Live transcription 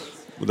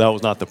That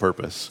was not the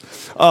purpose.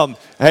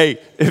 Hey,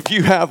 if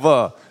you have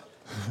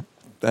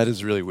that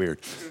is really weird.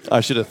 I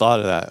should have thought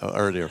of that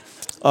earlier.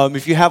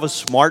 If you have a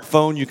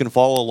smartphone, you can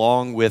follow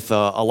along with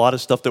a lot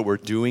of stuff that we're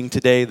doing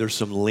today. There's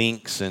some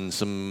links and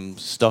some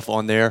stuff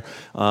on there.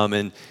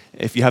 And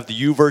if you have the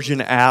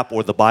YouVersion app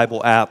or the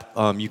Bible app,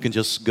 you can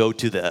just go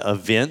to the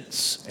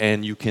events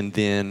and you can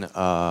then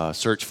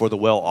search for the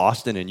Well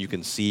Austin and you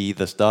can see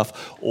the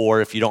stuff.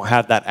 Or if you don't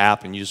have that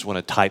app and you just want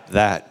to type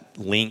that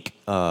link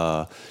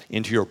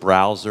into your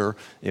browser,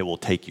 it will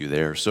take you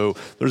there. So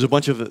there's a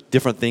bunch of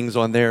different things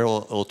on there.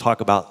 It'll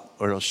talk about,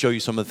 or it'll show you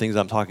some of the things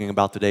I'm talking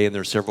about today, and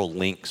there's several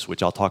links,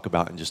 which I'll talk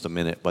about in just a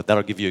minute, but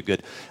that'll give you a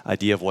good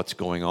idea of what's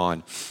going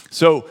on.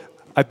 So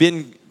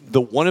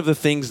one of the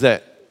things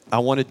that I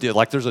want to do,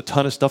 like there's a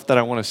ton of stuff that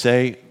I want to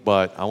say,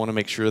 but I want to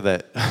make sure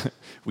that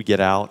we get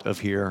out of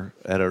here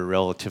at a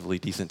relatively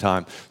decent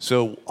time.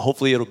 So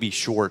hopefully it'll be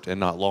short and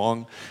not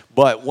long.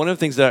 But one of the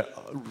things that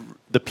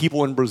the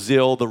people in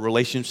Brazil, the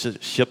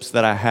relationships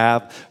that I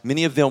have,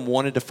 many of them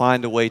wanted to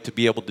find a way to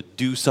be able to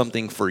do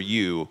something for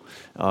you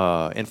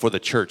and for the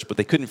church, but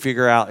they couldn't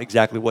figure out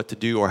exactly what to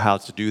do or how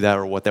to do that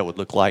or what that would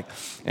look like.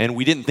 And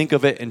we didn't think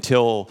of it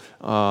until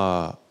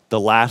the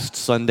last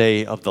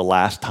Sunday of the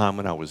last time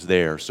when I was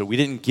there. So we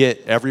didn't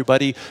get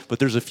everybody, but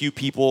there's a few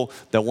people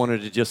that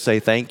wanted to just say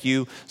thank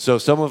you. So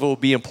some of it will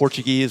be in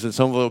Portuguese and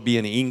some of it will be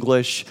in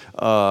English,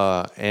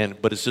 but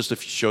it's just to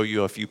show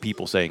you a few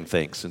people saying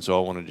thanks. And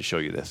so I wanted to show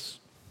you this.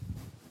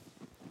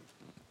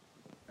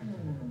 Hi,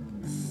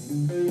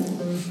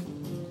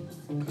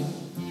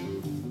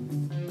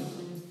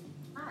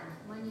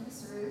 my name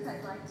is Ruth.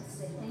 I'd like to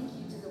say thank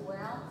you to the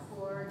Well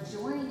for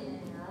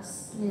joining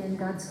us in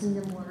God's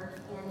Kingdom work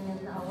and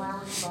in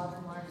allowing Bob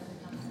and Martha to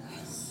come to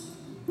us.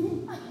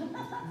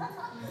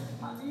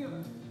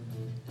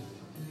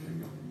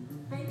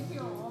 Thank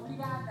you.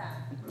 Obrigada.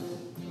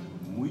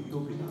 Muito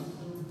obrigado.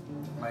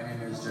 My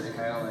name is Jody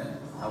Kyle, and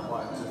I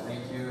want to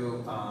thank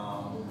you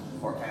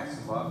for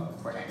Pastor Bob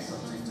for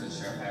accepting to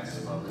share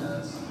Pastor Bob with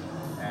us.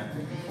 And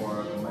thank you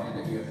for the money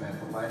that you have been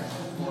providing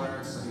for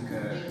us so he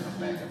could come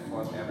back and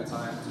forth every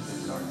time to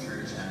visit our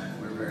church.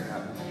 And we're very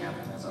happy to have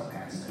him as our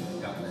pastor.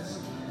 God bless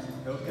you.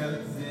 Eu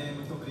quero dizer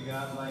muito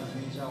obrigado à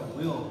igreja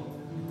Will,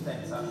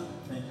 Texas.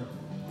 Thank you.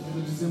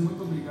 Quero dizer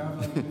muito obrigado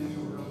à igreja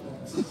Will,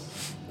 Texas.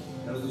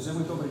 Quero dizer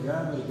muito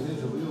obrigado à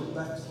igreja Will,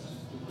 Texas.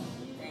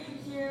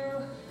 Thank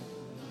you.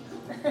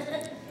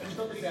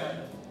 Muito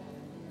obrigado.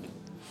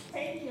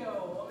 Thank you.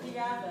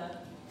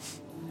 Obrigada.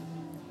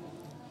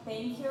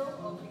 Thank you.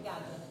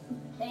 Obrigada.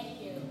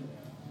 Thank you.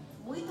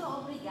 Muito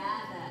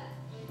obrigada.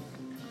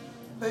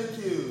 Thank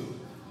you.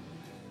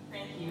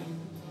 Thank you.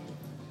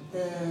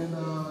 And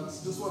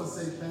just want to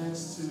say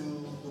thanks to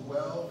the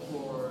Well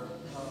for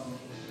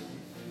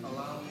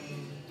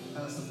allowing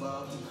Pastor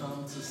Bob to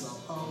come to Sao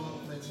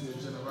Paulo. Thanks for your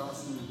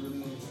generosity. We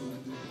really and truly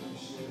do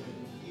appreciate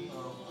it.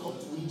 Hope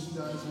to meet you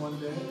guys one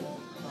day.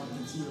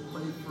 Continue to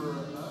pray for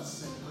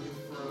us and pray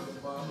for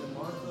Bob and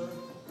Martha.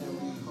 And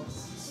we hope to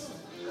see you soon.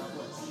 God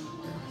bless.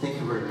 Thank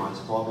you very much.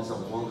 Bob is a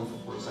wonderful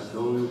person. I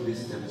know you'll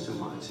visit him so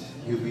much.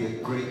 He'll be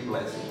a great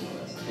blessing to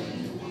us. Thank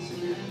you once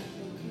again.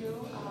 Thank you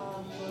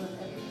for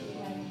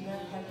everything and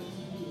very happy to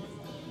be here.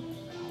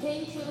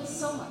 Thank you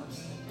so much.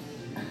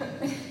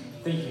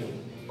 Thank you.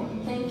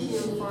 Thank you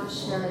for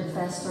sharing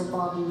Pastor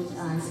Bob with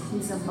us.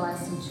 He's a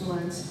blessing to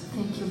us.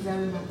 Thank you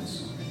very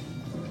much.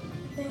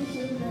 Thank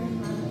you very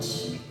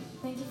much.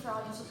 Thank you for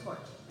all your support.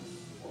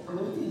 Eu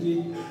não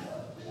entendi.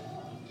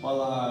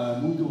 Fala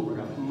muito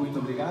obrigado. Muito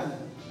obrigado?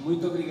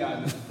 Muito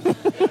obrigado.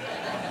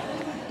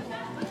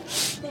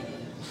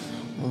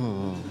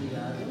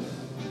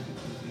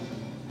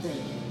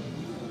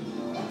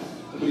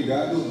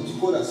 Obrigado de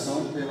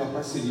coração pela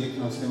parceria que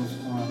nós temos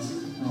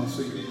com a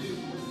sua igreja.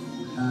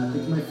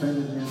 Thank my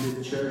friends in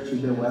the church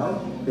the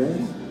well,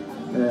 okay,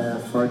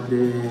 for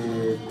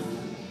the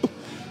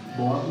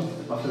Bob,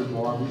 Pastor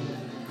Bob,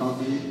 because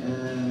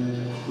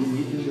we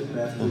need the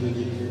pastor and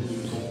the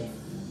people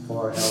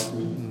for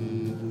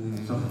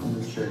helping some from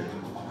the church.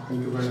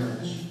 Thank you very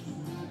much.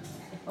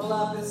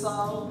 Olá,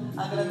 pessoal.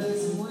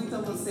 Agradeço muito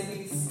a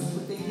vocês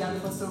por ter enviado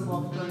o Pastor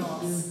Bob para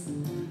nós.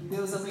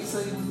 Deus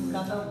abençoe muito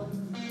cada um.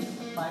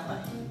 Bye,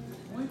 bye.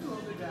 Muito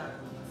obrigado.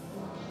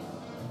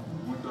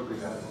 Muito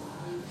obrigado.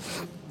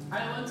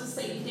 I want to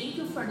say thank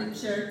you for the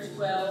church,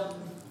 well,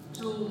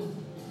 to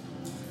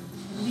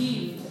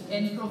live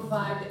and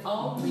provide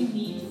all we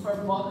need for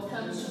Bob to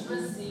come to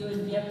Brazil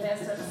and be a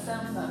pastor at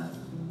Sampa.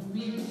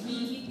 We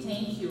really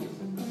thank you.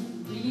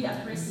 Really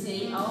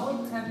appreciate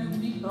all have you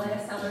be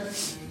blessed our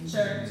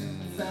church,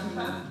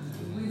 Sampa,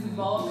 with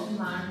Bob and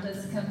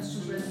Martha's comes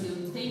to Brazil.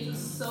 Thank you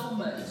so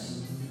much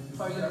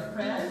for your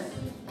prayers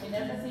and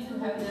everything you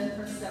have done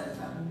for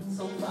Sampa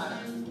so far.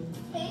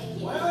 Thank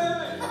you.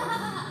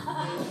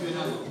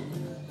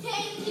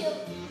 Thank you.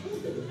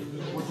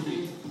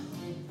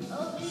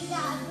 Obrigado.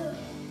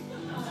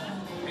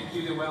 Thank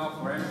you, Well,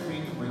 for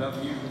everything. We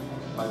love you.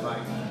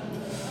 Bye-bye.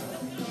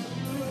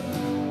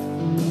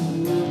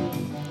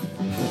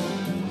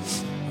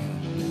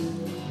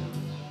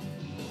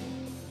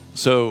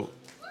 So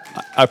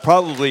I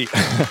probably,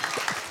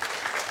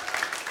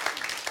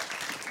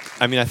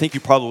 I mean, I think you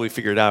probably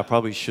figured out. I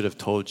probably should have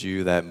told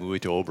you that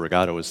muito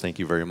obrigado was thank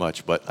you very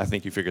much, but I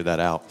think you figured that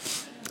out.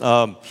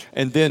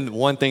 And then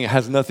one thing, it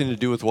has nothing to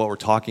do with what we're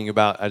talking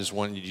about. I just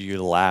wanted you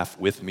to laugh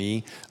with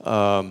me.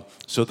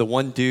 So the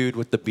one dude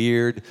with the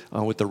beard,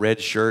 with the red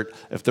shirt,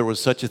 if there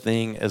was such a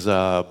thing as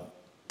a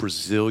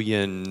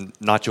Brazilian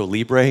Nacho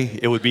Libre,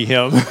 it would be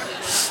him.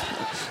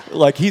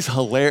 Like he's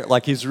hilarious.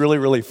 Like he's really,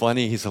 really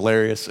funny. He's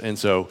hilarious, and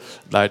so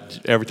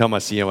every time I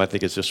see him, I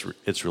think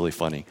it's really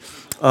funny.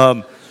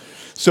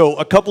 So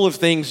a couple of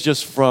things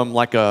just from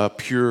like a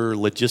pure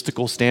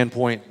logistical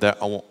standpoint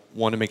that I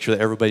want to make sure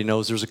that everybody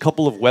knows. There's a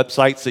couple of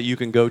websites that you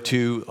can go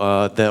to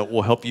that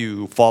will help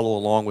you follow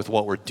along with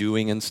what we're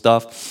doing and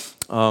stuff.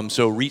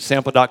 So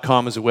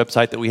reachsample.com is a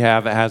website that we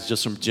have. It has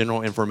just some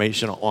general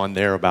information on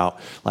there about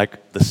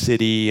like the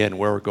city and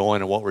where we're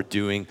going and what we're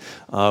doing.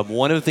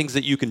 One of the things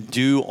that you can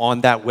do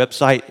on that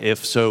website,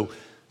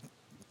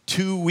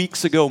 2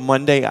 weeks ago,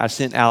 Monday, I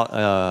sent out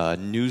a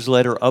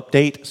newsletter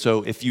update.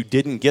 So if you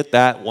didn't get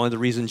that, one of the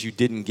reasons you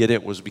didn't get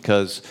it was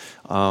because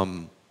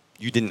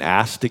you didn't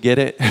ask to get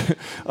it.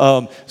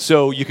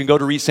 So you can go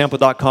to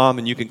readsample.com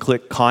and you can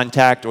click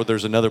contact, or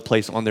there's another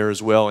place on there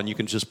as well, and you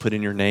can just put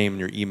in your name and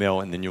your email,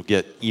 and then you'll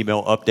get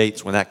email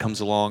updates when that comes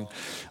along.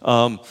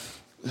 The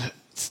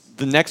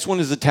next one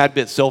is a tad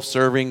bit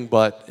self-serving,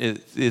 but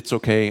it's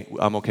okay.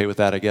 I'm okay with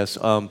that, I guess.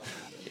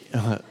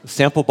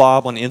 Sample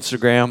Bob on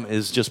Instagram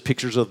is just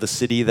pictures of the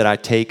city that I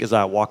take as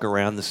I walk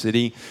around the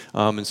city,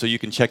 and so you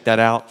can check that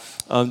out.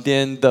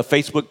 Then the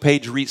Facebook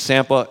page, Reach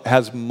Sample,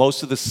 has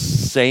most of the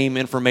same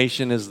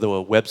information as the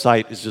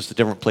website. It's just a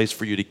different place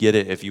for you to get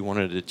it if you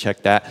wanted to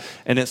check that.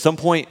 And at some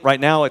point, right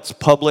now it's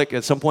public.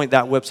 At some point,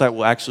 that website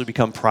will actually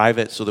become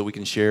private so that we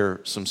can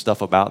share some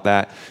stuff about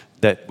that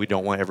we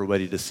don't want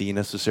everybody to see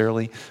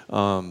necessarily.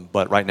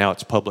 But right now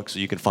it's public, so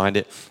you can find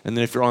it. And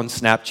then if you're on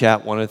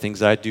Snapchat, one of the things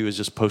that I do is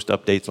just post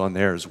updates on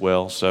there as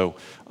well. So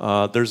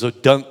there's a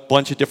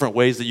bunch of different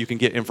ways that you can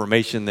get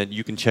information that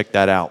you can check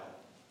that out.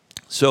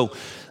 So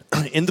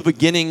in the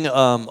beginning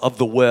of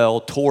the well,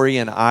 Tori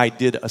and I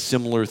did a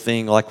similar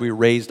thing, like we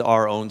raised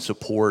our own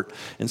support.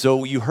 And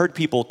so you heard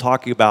people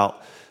talking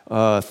about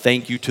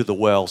thank you to the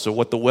well. So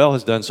what the well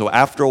has done, so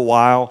after a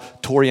while,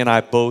 Tori and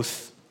I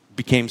both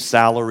became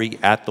salary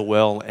at the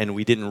well, and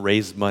we didn't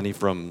raise money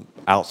from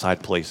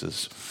outside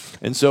places.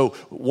 And so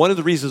one of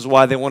the reasons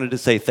why they wanted to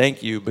say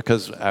thank you,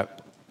 because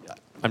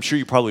I'm sure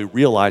you probably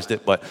realized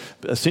it, but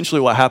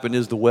essentially what happened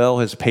is the well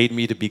has paid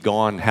me to be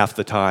gone half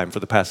the time for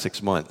the past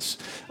 6 months.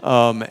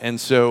 And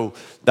so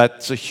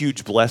that's a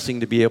huge blessing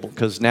to be able,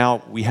 because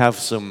now we have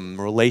some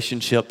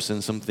relationships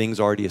and some things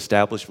already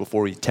established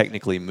before we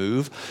technically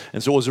move.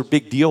 And so it was a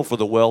big deal for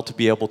the well to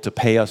be able to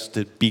pay us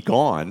to be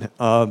gone.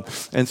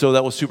 And so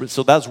that was super.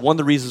 So that's one of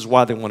the reasons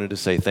why they wanted to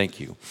say thank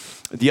you.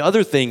 The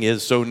other thing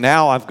is, so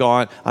now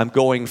I'm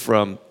going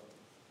from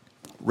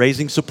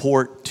raising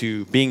support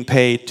to being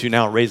paid to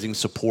now raising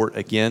support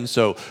again.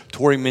 So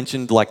Tori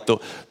mentioned like the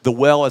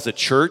well as a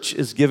church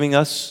is giving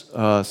us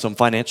some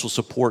financial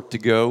support to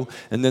go.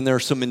 And then there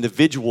are some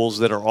individuals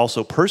that are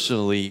also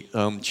personally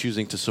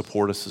choosing to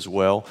support us as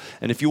well.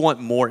 And if you want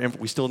more,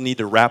 we still need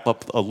to wrap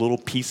up a little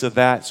piece of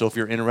that. So if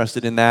you're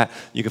interested in that,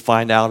 you can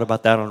find out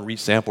about that on Reach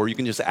Sample, or you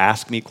can just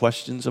ask me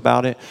questions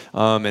about it.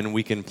 And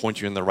we can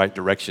point you in the right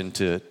direction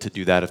to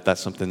do that if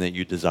that's something that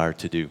you desire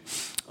to do.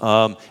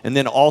 And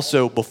then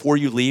also, before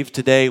you leave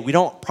today, I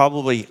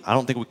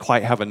don't think we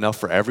quite have enough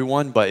for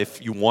everyone, but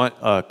if you want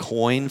a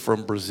coin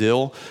from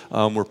Brazil,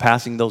 we're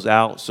passing those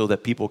out so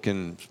that people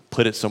can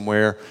put it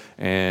somewhere,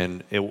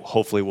 and it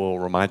hopefully will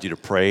remind you to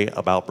pray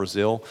about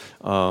Brazil.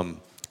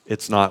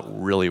 It's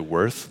not really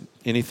worth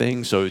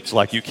anything, so it's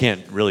like you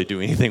can't really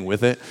do anything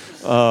with it.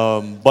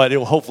 But it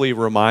will hopefully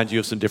remind you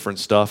of some different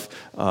stuff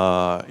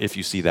if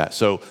you see that.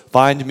 So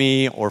find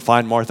me or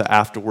find Martha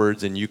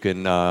afterwards, and you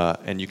can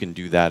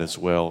do that as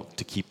well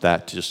to keep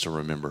that just to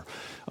remember.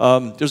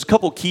 There's a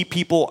couple key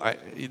people.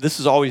 This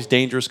is always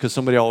dangerous because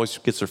somebody always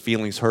gets their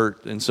feelings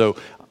hurt, and so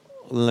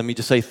let me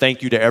just say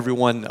thank you to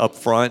everyone up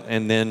front,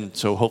 and then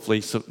so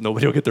hopefully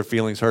nobody will get their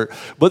feelings hurt.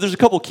 But there's a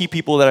couple key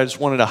people that I just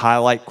wanted to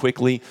highlight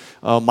quickly.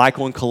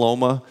 Michael and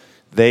Coloma,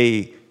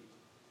 they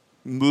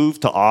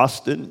moved to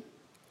Austin,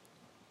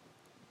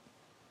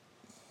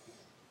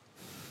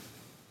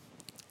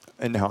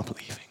 and now I'm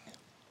leaving.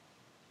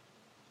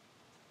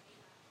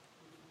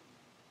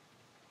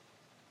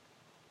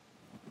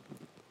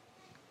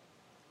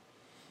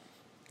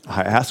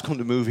 I asked them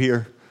to move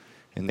here,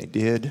 and they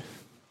did.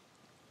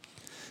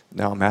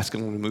 Now I'm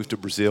asking them to move to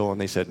Brazil,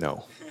 and they said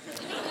no.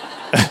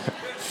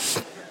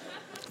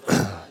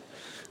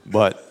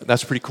 But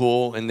that's pretty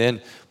cool. And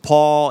then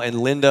Paul and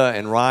Linda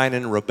and Ryan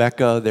and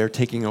Rebecca, they're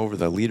taking over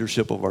the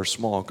leadership of our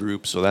small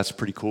group, so that's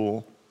pretty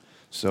cool.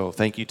 So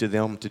thank you to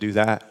them to do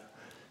that.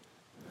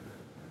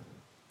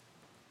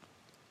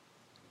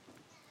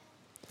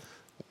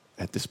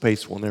 At this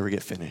pace, we'll never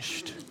get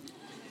finished.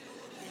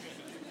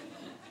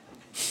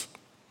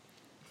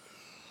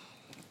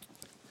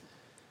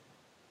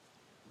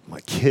 My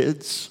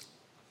kids,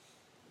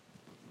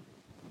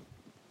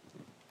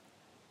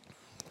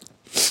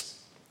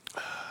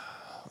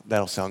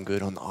 That'll sound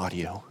good on the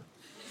audio.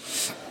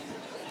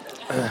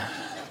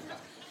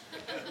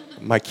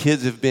 My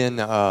kids have been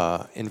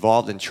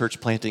involved in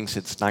church planting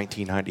since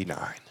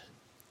 1999.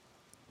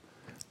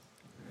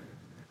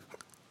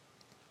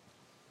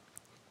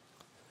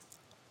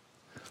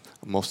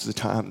 Most of the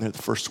time, they're the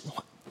first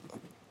one.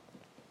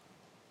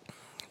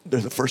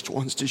 They're the first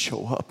ones to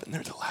show up, and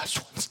they're the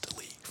last ones to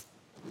leave.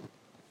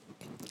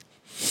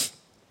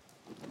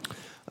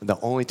 The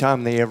only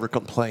time they ever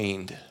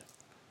complained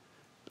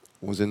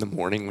was in the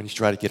morning when you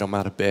try to get them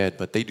out of bed,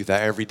 but they do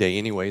that every day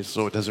anyway,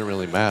 so it doesn't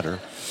really matter.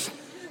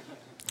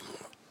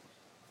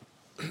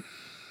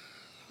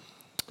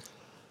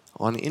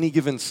 On any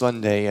given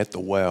Sunday at the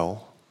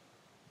well,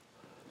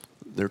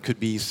 there could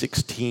be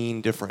 16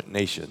 different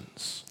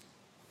nations.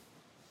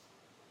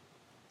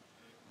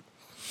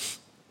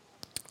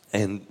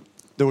 And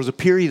there was a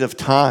period of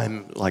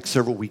time, like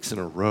several weeks in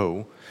a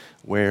row,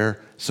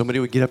 where somebody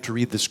would get up to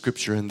read the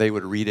scripture and they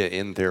would read it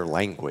in their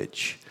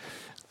language.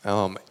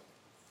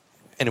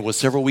 And it was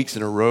several weeks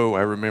in a row. I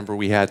remember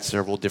we had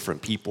several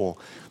different people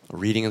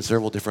reading in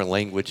several different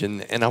language.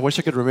 And I wish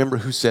I could remember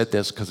who said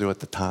this, because at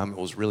the time it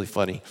was really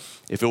funny.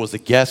 If it was a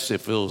guest,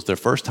 if it was their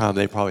first time,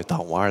 they probably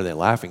thought, why are they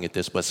laughing at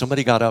this? But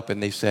somebody got up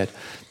and they said,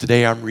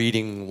 today I'm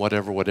reading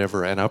whatever,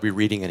 whatever, and I'll be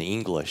reading in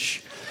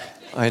English.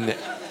 And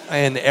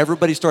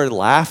everybody started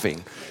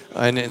laughing.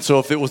 And so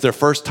if it was their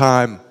first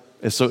time,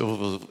 if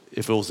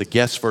it was a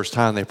guest's first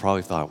time, they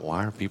probably thought,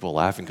 why are people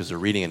laughing? Because they're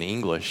reading in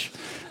English.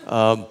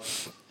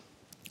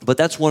 But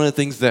that's one of the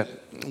things that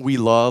we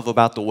love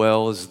about the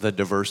well is the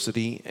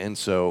diversity. And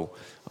so,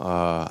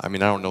 I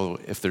don't know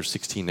if there's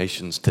 16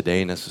 nations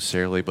today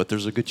necessarily, but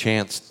there's a good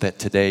chance that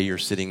today you're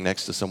sitting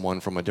next to someone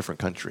from a different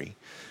country.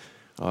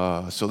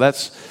 So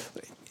that's,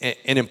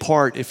 and in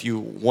part, if you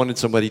wanted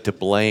somebody to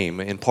blame,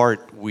 in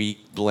part we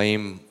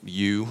blame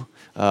you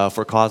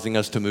for causing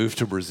us to move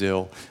to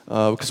Brazil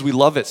because we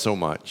love it so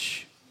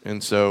much.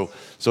 And so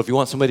if you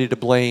want somebody to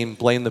blame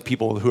the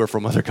people who are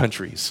from other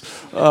countries.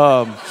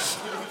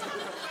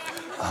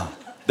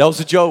 That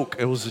was a joke.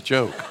 It was a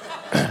joke.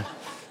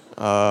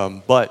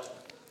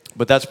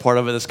 But that's part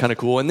of it. That's kind of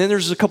cool. And then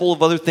there's a couple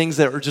of other things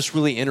that are just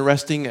really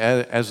interesting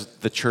as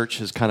the church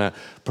has kind of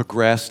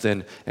progressed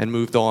and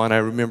moved on. I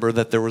remember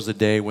that there was a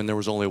day when there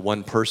was only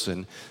one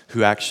person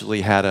who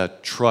actually had a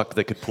truck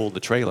that could pull the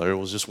trailer. It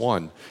was just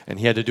one. And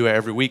he had to do it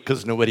every week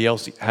because nobody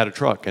else had a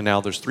truck. And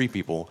now there's 3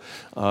 people,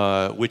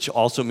 which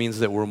also means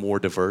that we're more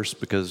diverse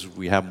because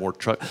we have more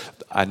truck.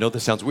 I know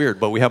this sounds weird,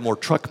 but we have more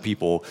truck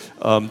people.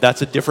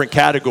 That's a different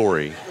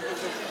category,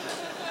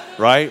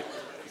 right?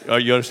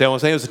 You understand what I'm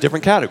saying? It's a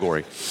different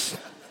category.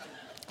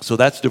 So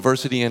that's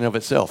diversity in and of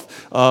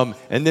itself.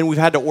 And then we've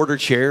had to order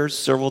chairs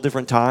several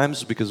different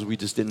times because we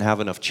just didn't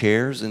have enough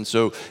chairs. And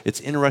so it's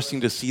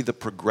interesting to see the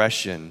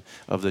progression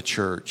of the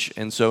church.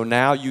 And so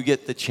now you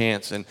get the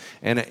chance, and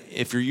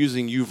if you're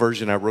using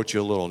YouVersion, I wrote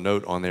you a little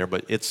note on there,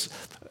 but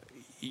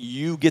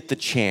you get the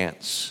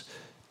chance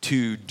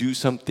to do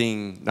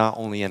something not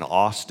only in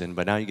Austin,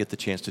 but now you get the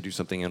chance to do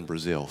something in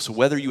Brazil. So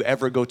whether you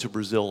ever go to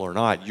Brazil or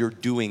not, you're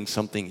doing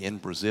something in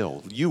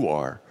Brazil. You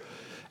are.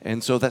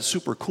 And so that's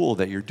super cool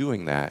that you're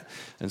doing that.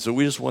 And so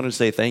we just wanted to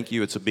say thank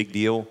you. It's a big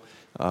deal.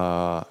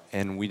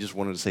 And we just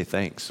wanted to say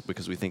thanks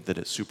because we think that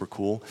it's super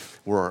cool.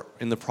 We're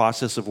in the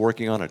process of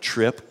working on a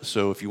trip.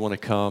 So if you want to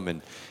come,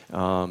 and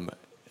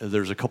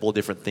there's a couple of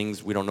different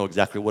things. We don't know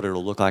exactly what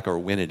it'll look like or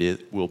when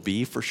it will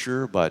be for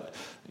sure, but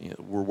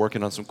we're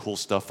working on some cool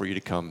stuff for you to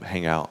come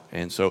hang out.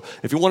 And so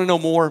if you want to know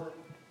more,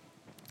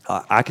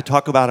 I could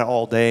talk about it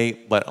all day,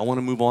 but I want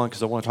to move on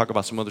because I want to talk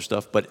about some other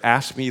stuff. But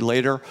ask me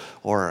later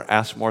or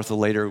ask Martha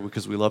later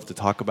because we love to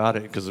talk about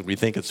it because we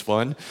think it's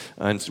fun.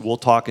 And we'll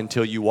talk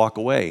until you walk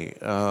away.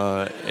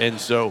 And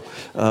so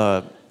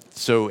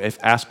if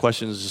ask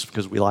questions just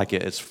because we like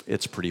it,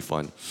 it's pretty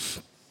fun.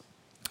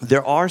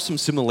 There are some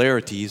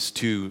similarities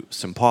to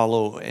São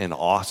Paulo and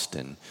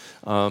Austin.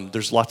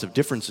 There's lots of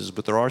differences,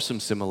 but there are some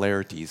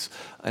similarities.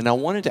 And I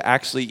wanted to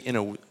actually,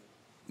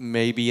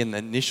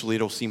 initially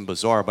it'll seem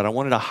bizarre, but I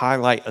wanted to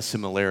highlight a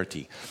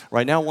similarity.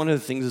 Right now, one of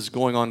the things that's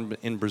going on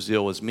in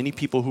Brazil is many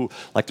people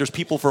there's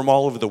people from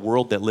all over the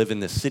world that live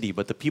in this city,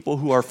 but the people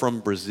who are from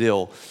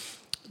Brazil,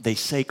 they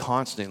say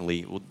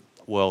constantly,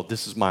 well,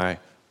 this is my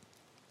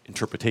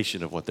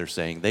interpretation of what they're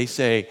saying. They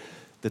say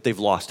that they've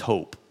lost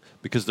hope.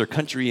 Because their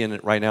country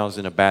right now is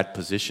in a bad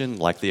position,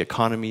 like the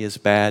economy is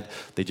bad.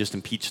 They just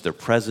impeached their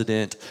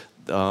president.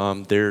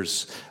 I'm going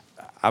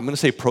to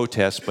say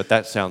protests, but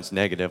that sounds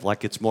negative.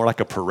 Like it's more like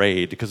a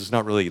parade because it's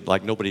not really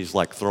like nobody's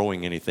like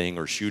throwing anything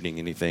or shooting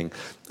anything.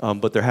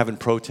 But they're having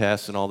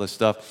protests and all this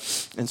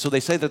stuff. And so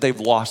they say that they've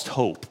lost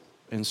hope.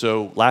 And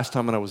so last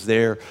time when I was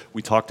there,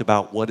 we talked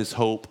about what is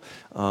hope.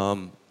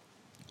 And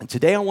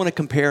today I want to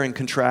compare and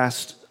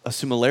contrast a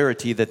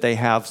similarity that they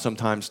have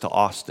sometimes to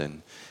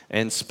Austin.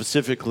 And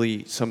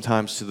specifically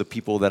sometimes to the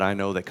people that I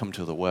know that come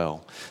to the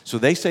well. So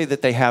they say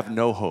that they have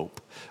no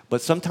hope.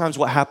 But sometimes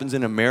what happens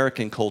in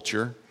American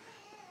culture,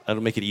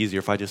 it'll make it easier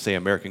if I just say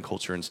American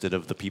culture instead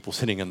of the people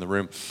sitting in the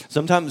room.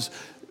 Sometimes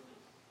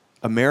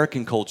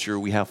American culture,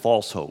 we have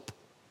false hope.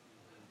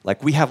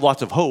 Like we have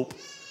lots of hope,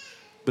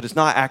 but it's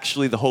not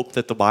actually the hope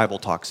that the Bible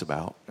talks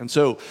about. And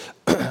so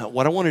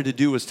what I wanted to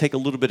do was take a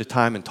little bit of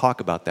time and talk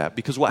about that,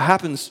 because what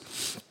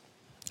happens,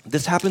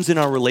 this happens in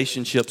our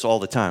relationships all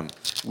the time.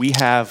 We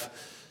have,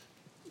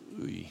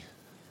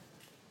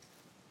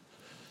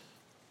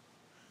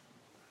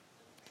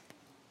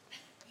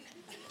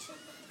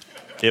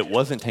 it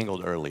wasn't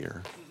tangled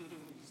earlier.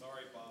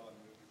 Sorry, Bob.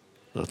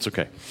 That's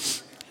okay.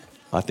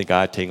 I think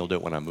I tangled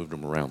it when I moved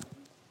them around.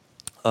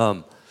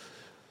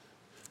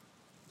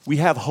 We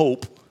have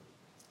hope,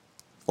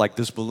 like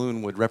this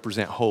balloon would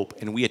represent hope,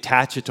 and we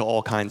attach it to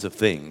all kinds of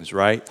things,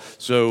 right?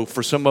 So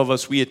for some of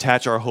us, we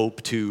attach our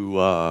hope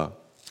to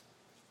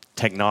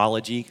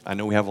technology. I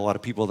know we have a lot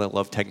of people that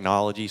love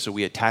technology, so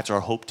we attach our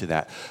hope to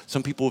that.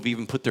 Some people have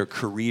even put their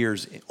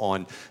careers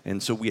on,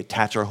 and so we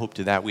attach our hope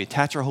to that. We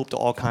attach our hope to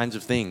all kinds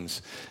of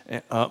things.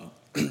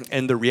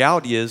 And the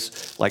reality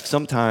is, like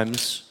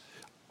sometimes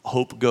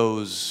hope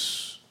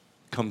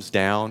comes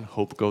down,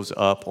 hope goes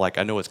up. Like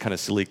I know it's kind of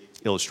silly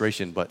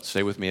illustration, but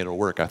stay with me, it'll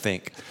work, I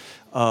think.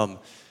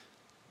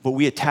 But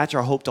we attach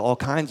our hope to all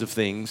kinds of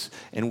things,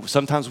 and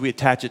sometimes we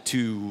attach it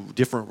to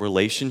different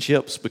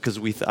relationships because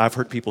I've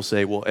heard people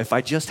say, well, if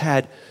I just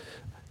had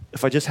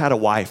a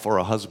wife or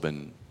a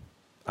husband,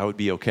 I would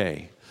be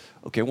okay.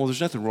 Okay, well,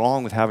 there's nothing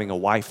wrong with having a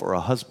wife or a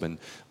husband,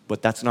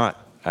 but that's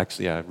not,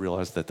 actually, I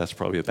realize that that's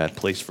probably a bad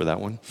place for that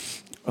one.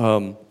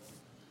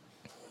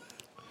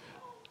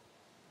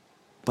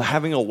 But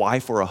having a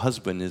wife or a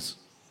husband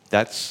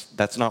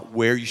that's not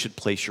where you should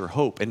place your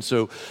hope. And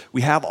so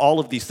we have all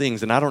of these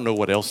things, and I don't know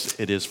what else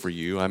it is for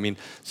you. I mean,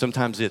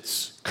 sometimes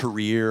it's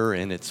career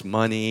and it's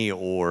money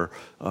or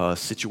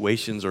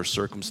situations or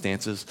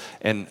circumstances.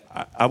 And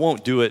I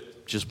won't do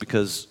it just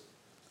because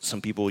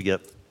some people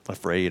get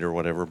afraid or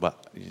whatever,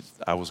 but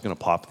I was going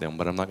to pop them,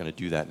 but I'm not going to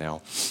do that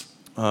now.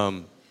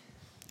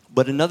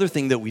 But another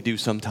thing that we do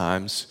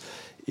sometimes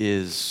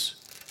is,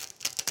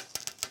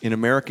 in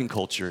American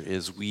culture,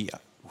 is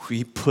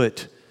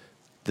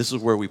this is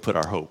where we put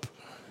our hope,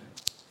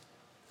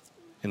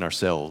 in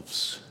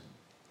ourselves,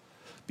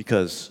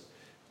 because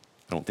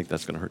I don't think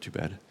that's going to hurt too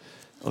bad.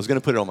 I was going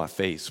to put it on my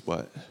face,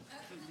 but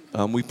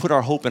we put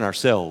our hope in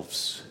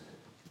ourselves,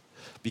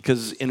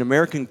 because in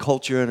American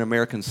culture and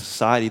American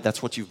society,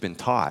 that's what you've been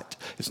taught.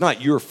 It's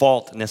not your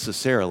fault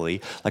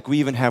necessarily. Like we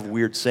even have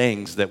weird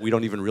sayings that we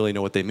don't even really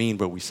know what they mean,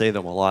 but we say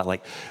them a lot,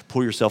 like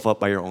pull yourself up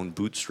by your own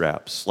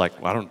bootstraps.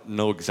 Like I don't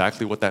know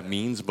exactly what that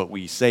means, but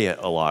we say it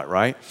a lot,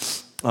 right?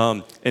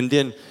 And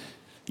then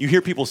you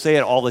hear people say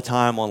it all the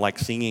time on like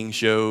singing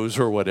shows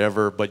or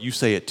whatever, but you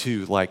say it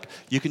too, like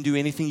you can do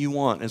anything you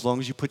want as long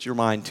as you put your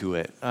mind to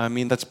it. I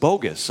mean, that's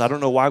bogus. I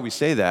don't know why we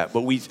say that,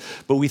 but we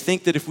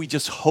think that if we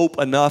just hope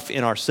enough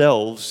in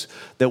ourselves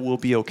that we'll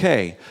be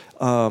okay.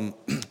 And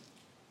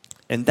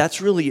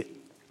that's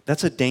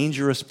a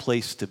dangerous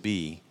place to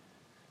be.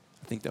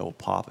 I think that will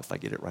pop if I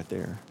get it right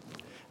there.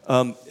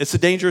 It's a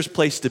dangerous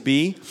place to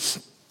be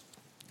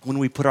when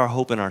we put our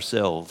hope in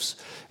ourselves.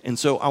 And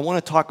so I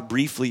want to talk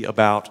briefly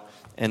about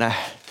a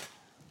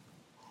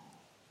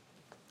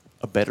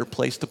better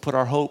place to put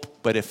our hope,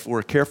 but if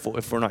we're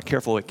not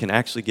careful, it can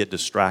actually get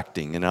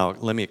distracting. And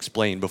let me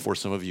explain before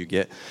some of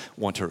you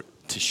want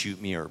to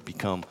shoot me or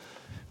become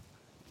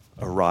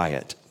a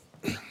riot.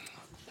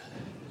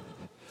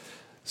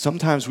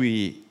 Sometimes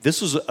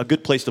this is a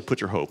good place to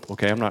put your hope,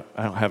 okay? I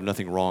don't have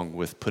nothing wrong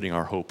with putting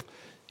our hope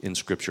in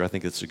Scripture. I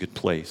think it's a good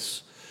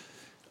place.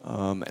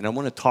 And I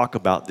want to talk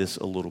about this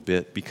a little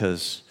bit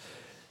because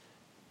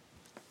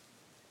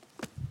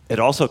it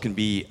also can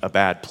be a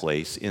bad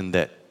place in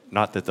that,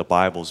 not that the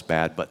Bible's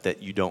bad, but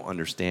that you don't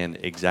understand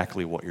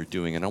exactly what you're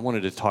doing. And I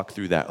wanted to talk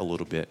through that a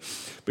little bit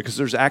because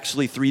there's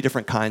actually 3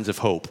 different kinds of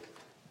hope.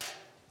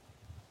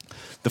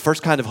 The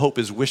first kind of hope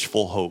is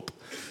wishful hope.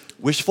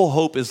 Wishful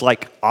hope is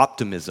like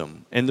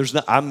optimism. And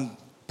I'm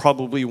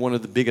probably one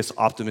of the biggest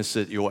optimists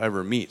that you'll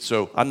ever meet.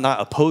 So I'm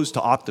not opposed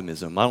to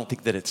optimism. I don't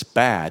think that it's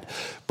bad.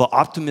 But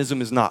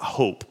optimism is not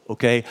hope,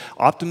 okay?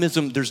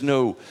 Optimism, there's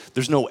no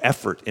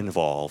effort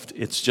involved.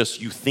 It's just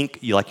you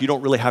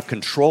don't really have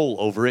control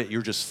over it.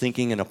 You're just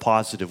thinking in a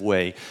positive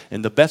way.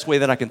 And the best way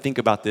that I can think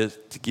about this,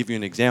 to give you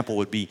an example,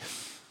 would be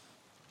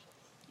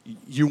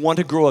you want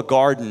to grow a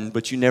garden,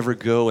 but you never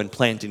go and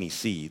plant any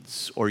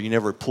seeds, or you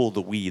never pull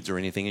the weeds or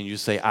anything, and you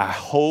say, I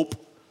hope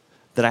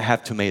that I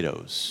have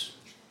tomatoes.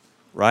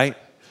 Right?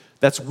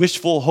 That's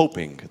wishful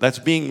hoping. That's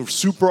being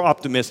super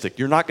optimistic.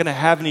 You're not going to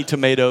have any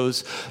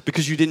tomatoes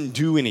because you didn't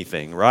do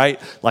anything, right?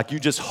 Like you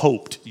just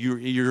hoped.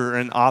 You're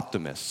an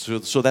optimist.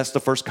 So that's the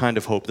first kind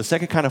of hope. The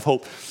second kind of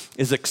hope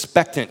is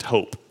expectant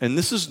hope. And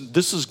this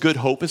is good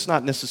hope. It's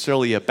not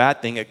necessarily a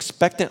bad thing.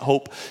 Expectant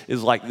hope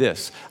is like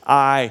this.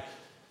 I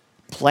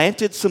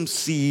planted some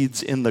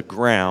seeds in the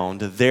ground,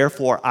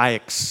 therefore I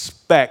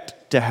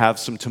expect to have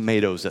some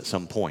tomatoes at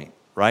some point.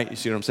 right? You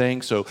see what I'm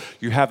saying? So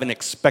you have an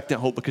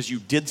expectant hope because you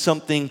did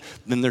something,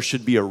 then there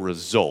should be a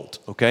result,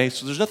 okay?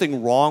 So there's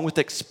nothing wrong with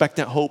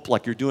expectant hope,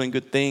 like you're doing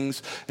good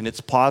things and it's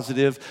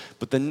positive.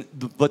 But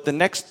the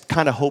next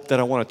kind of hope that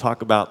I want to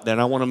talk about, that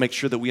I want to make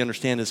sure that we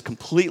understand is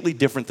completely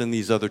different than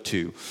these other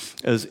two,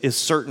 is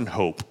certain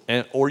hope.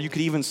 Or you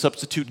could even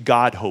substitute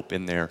God hope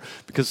in there,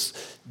 because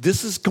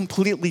this is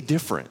completely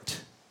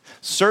different.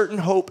 Certain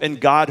hope and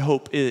God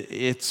hope,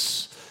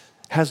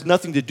 has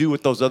nothing to do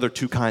with those other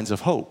two kinds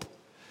of hope.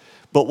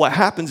 But what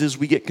happens is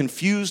we get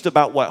confused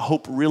about what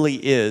hope really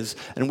is,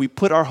 and we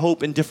put our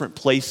hope in different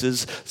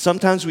places.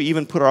 Sometimes we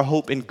even put our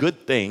hope in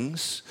good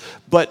things,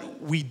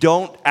 but we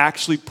don't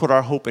actually put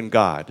our hope in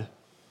God.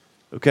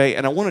 Okay?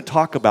 And I want to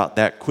talk about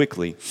that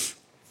quickly.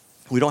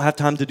 We don't have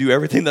time to do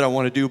everything that I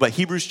want to do, but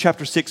Hebrews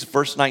chapter 6,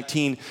 verse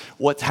 19,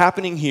 what's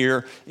happening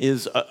here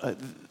is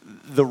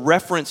the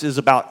reference is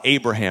about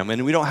Abraham,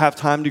 and we don't have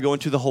time to go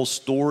into the whole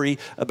story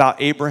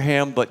about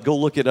Abraham, but go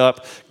look it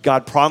up.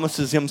 God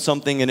promises him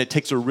something, and it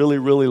takes a really,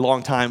 really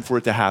long time for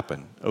it to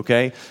happen,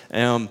 okay?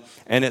 And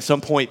at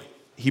some point,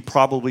 he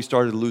probably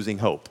started losing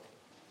hope,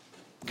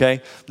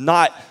 okay?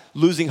 Not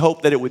losing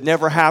hope that it would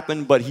never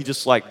happen, but he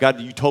just like, God,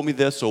 you told me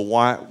this, so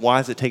why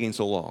is it taking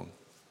so long?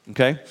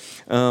 Okay?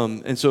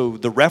 And so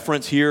the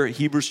reference here,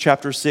 Hebrews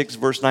chapter 6,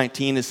 verse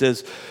 19, it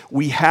says,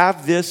 we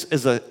have this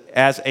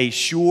as a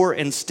sure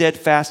and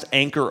steadfast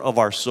anchor of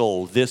our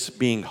soul, this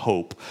being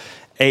hope.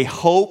 A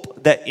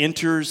hope that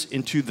enters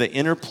into the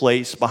inner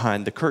place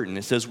behind the curtain.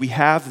 It says, we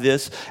have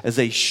this as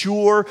a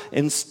sure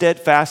and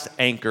steadfast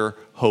anchor,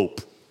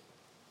 hope.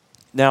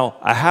 Now,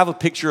 I have a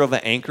picture of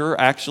an anchor,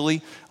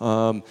 actually.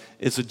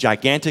 It's a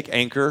gigantic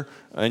anchor,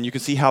 and you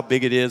can see how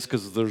big it is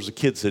because there's a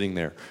kid sitting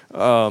there.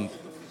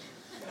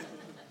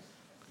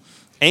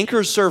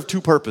 Anchors serve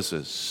two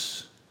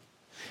purposes.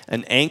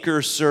 An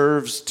anchor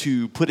serves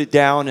to put it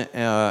down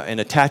and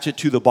attach it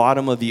to the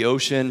bottom of the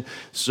ocean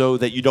so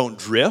that you don't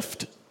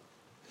drift.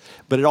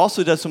 But it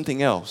also does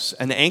something else.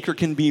 An anchor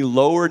can be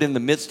lowered in the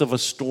midst of a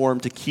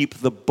storm to keep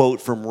the boat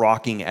from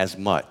rocking as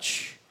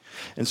much.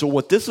 And so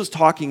what this is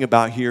talking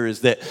about here is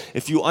that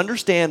if you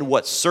understand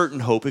what certain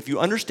hope, if you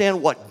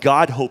understand what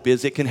God hope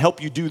is, it can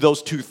help you do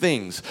those two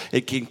things.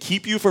 It can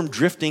keep you from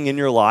drifting in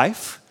your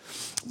life,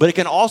 but it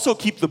can also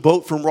keep the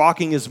boat from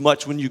rocking as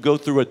much when you go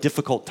through a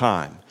difficult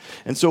time.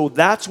 And so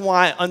that's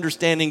why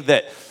understanding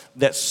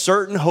that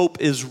certain hope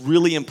is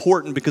really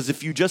important, because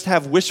if you just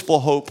have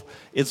wishful hope,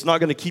 it's not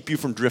going to keep you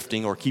from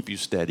drifting or keep you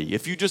steady.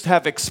 If you just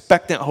have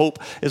expectant hope,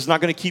 it's not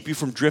going to keep you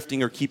from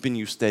drifting or keeping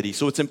you steady.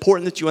 So it's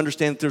important that you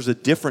understand that there's a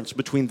difference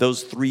between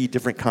those three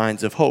different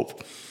kinds of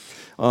hope.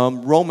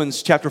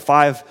 Romans chapter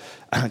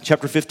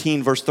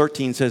 15, verse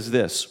 13 says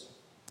this,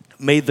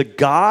 may the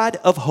God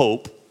of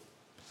hope,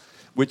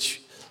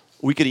 which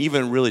we could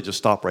even really just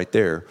stop right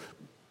there,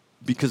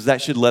 because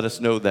that should let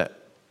us know that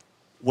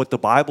what the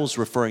Bible's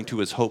referring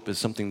to as hope is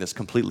something that's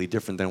completely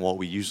different than what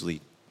we usually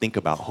think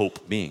about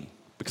hope being,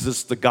 because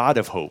it's the God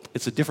of hope.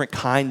 It's a different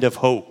kind of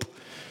hope.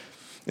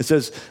 It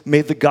says,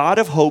 may the God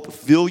of hope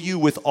fill you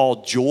with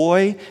all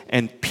joy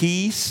and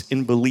peace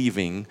in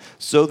believing,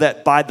 so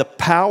that by the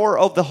power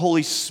of the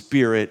Holy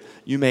Spirit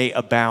you may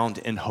abound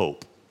in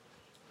hope.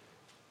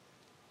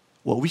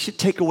 What we should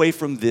take away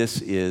from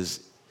this is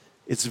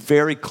it's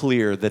very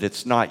clear that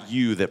it's not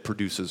you that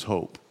produces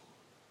hope.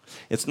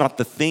 It's not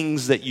the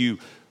things that you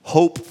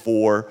hope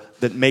for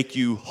that make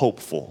you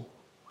hopeful.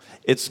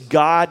 It's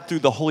God through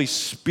the Holy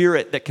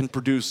Spirit that can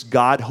produce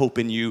God hope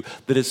in you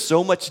that is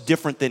so much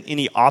different than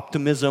any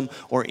optimism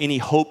or any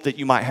hope that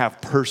you might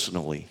have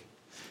personally.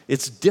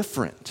 It's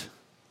different.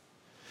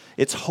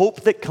 It's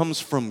hope that comes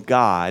from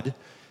God,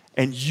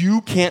 and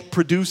you can't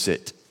produce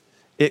it.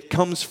 It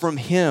comes from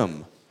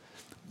Him.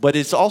 But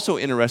it's also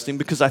interesting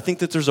because I think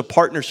that there's a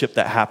partnership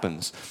that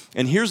happens.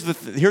 And here's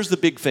the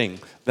big thing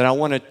that I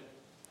want to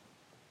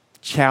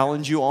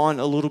challenge you on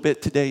a little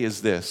bit today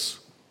is this.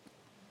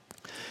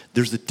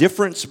 There's a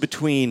difference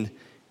between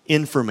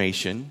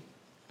information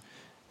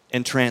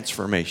and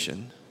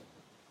transformation.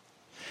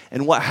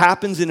 And what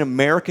happens in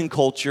American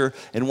culture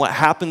and what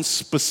happens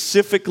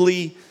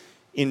specifically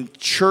in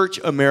church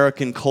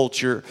American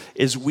culture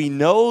is we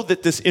know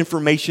that this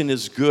information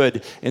is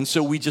good, and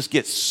so we just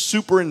get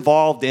super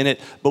involved in it,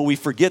 but we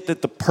forget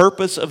that the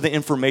purpose of the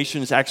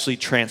information is actually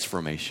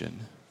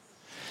transformation.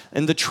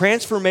 And the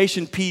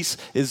transformation piece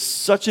is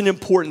such an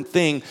important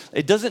thing.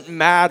 It doesn't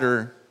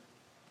matter.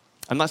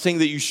 I'm not saying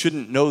that you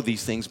shouldn't know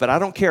these things, but I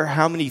don't care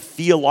how many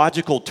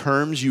theological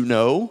terms you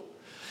know.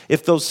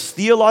 If those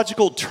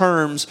theological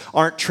terms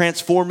aren't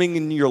transforming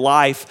in your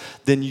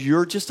life, then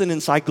you're just an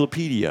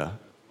encyclopedia.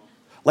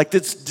 Like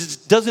this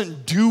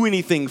doesn't do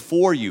anything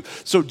for you.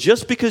 So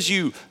just because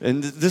you,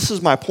 and this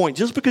is my point,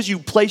 just because you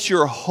place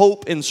your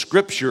hope in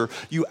Scripture,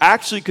 you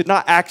actually could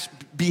not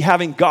be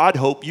having God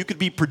hope. You could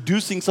be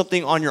producing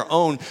something on your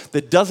own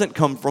that doesn't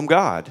come from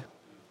God.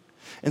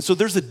 And so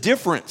there's a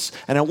difference.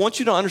 And I want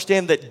you to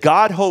understand that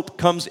God hope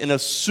comes in a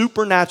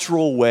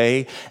supernatural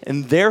way,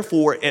 and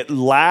therefore it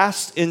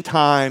lasts in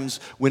times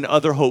when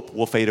other hope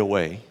will fade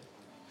away.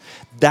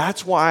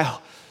 That's why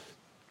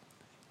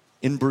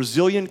In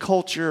Brazilian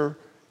culture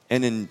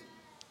and in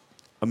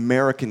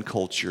American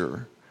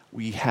culture,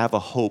 we have a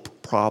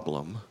hope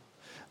problem.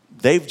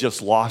 They've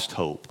just lost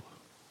hope.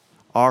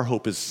 Our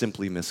hope is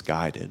simply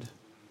misguided.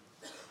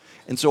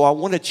 And so I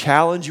want to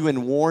challenge you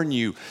and warn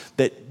you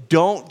that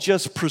don't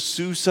just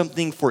pursue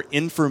something for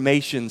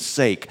information's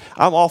sake.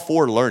 I'm all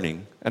for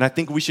learning, and I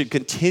think we should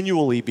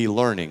continually be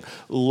learning.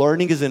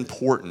 Learning is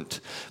important,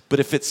 but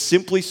if it's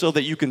simply so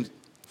that you can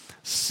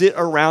sit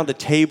around a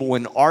table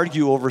and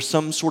argue over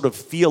some sort of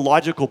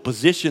theological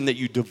position that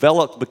you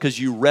developed because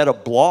you read a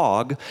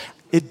blog,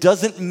 it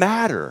doesn't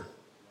matter.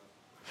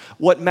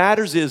 What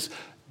matters is,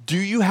 do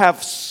you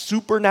have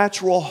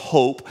supernatural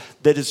hope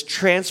that is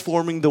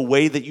transforming the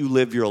way that you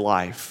live your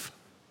life?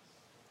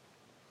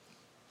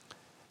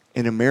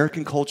 In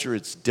American culture,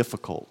 it's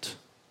difficult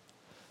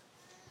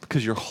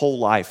because your whole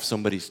life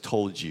somebody's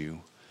told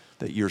you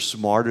that you're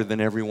smarter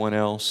than everyone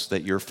else,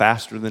 that you're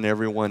faster than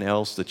everyone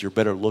else, that you're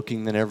better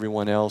looking than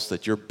everyone else,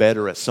 that you're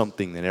better at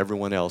something than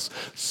everyone else.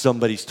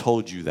 Somebody's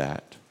told you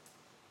that.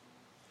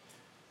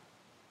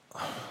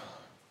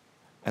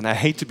 And I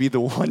hate to be the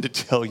one to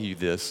tell you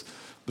this,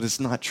 but it's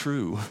not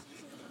true.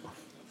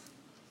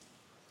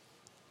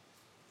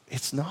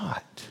 It's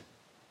not.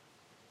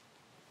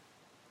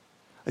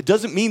 It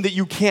doesn't mean that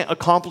you can't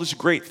accomplish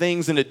great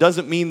things, and it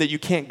doesn't mean that you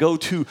can't go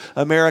to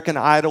American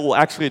Idol. Well,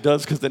 actually it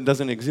does, because it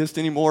doesn't exist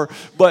anymore.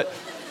 But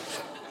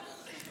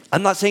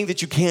I'm not saying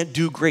that you can't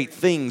do great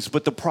things,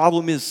 but the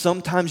problem is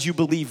sometimes you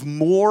believe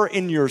more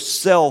in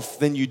yourself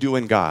than you do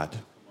in God.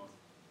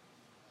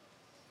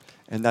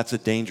 And that's a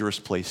dangerous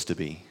place to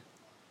be.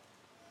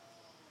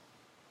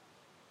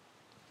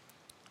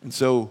 And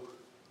so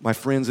my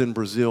friends in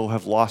Brazil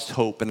have lost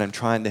hope, and I'm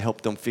trying to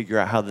help them figure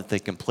out how that they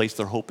can place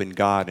their hope in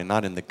God and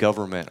not in the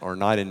government or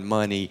not in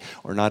money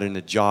or not in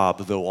a job,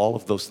 though all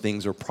of those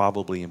things are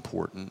probably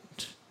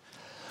important.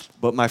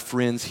 But my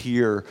friends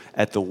here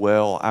at the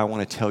Well, I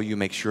want to tell you,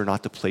 make sure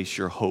not to place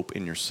your hope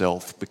in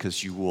yourself,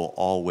 because you will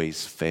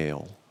always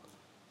fail.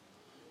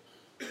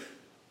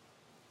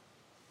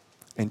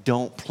 And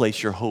don't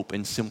place your hope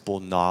in simple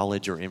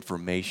knowledge or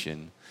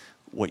information.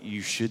 What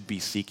you should be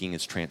seeking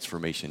is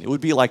transformation. It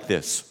would be like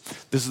this.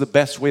 This is the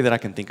best way that I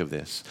can think of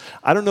this.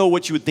 I don't know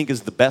what you would think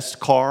is the best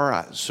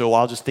car, so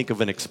I'll just think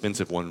of an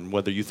expensive one,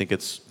 whether you think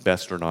it's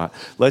best or not.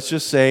 Let's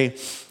just say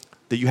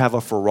that you have a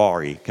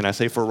Ferrari. Can I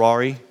say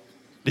Ferrari?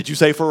 Did you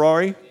say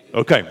Ferrari?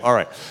 Okay, all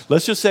right.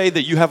 Let's just say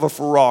that you have a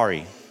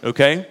Ferrari,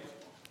 okay?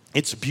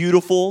 It's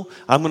beautiful.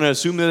 I'm going to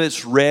assume that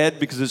it's red,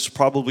 because it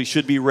probably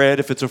should be red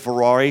if it's a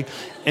Ferrari,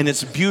 and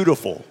it's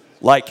beautiful.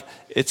 Like,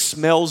 it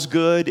smells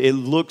good, it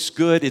looks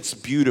good, it's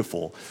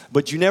beautiful.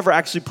 But you never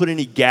actually put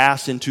any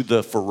gas into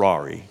the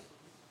Ferrari,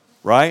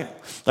 right?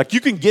 Like, you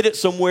can get it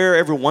somewhere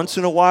every once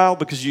in a while,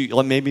 because you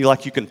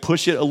can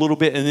push it a little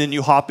bit, and then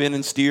you hop in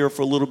and steer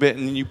for a little bit,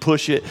 and then you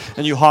push it,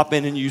 and you hop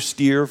in and you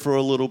steer for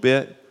a little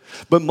bit.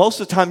 But most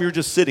of the time, you're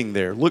just sitting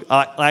there. Look,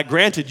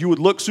 granted, you would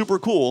look super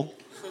cool,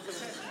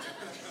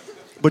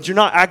 but you're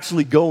not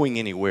actually going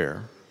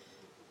anywhere.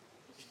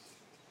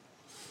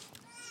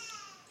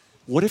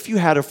 What if you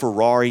had a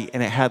Ferrari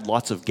and it had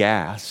lots of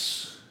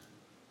gas,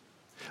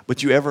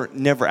 but you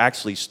never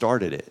actually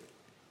started it?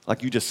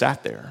 Like, you just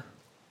sat there.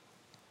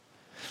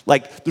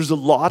 Like, there's a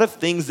lot of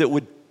things that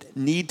would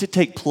need to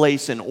take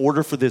place in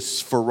order for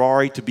this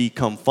Ferrari to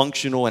become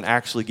functional and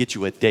actually get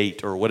you a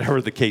date, or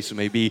whatever the case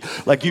may be.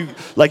 Like you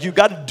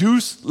got to do,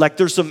 like,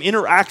 there's some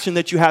interaction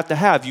that you have to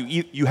have.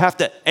 You have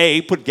to,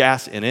 A, put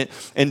gas in it,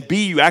 and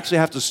B, you actually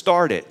have to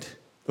start it,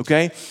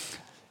 okay?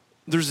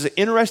 There's an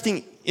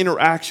interesting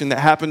interaction that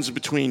happens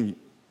between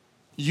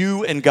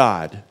you and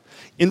God.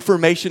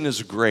 Information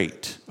is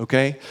great,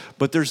 okay?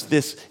 But there's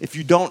this, if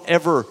you don't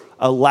ever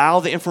allow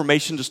the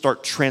information to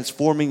start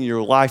transforming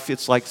your life,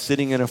 it's like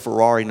sitting in a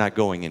Ferrari not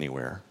going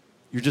anywhere.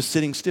 You're just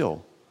sitting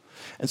still.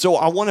 And so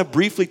I want to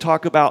briefly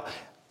talk about,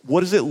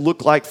 what does it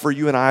look like for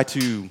you and I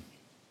to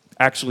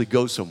actually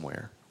go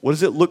somewhere? What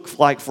does it look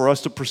like for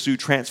us to pursue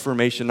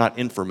transformation, not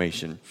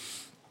information?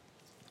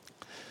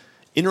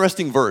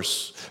 Interesting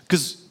verse,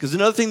 because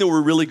another thing that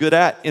we're really good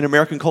at in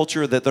American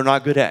culture that they're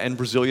not good at in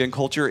Brazilian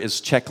culture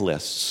is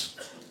checklists.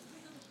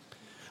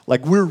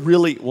 Like,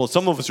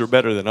 some of us are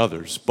better than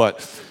others, but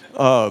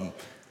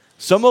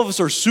some of us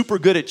are super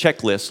good at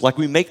checklists. Like,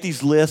 we make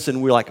these lists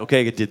and we're like,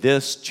 okay, I did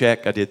this,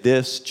 check, I did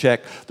this,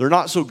 check. They're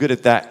not so good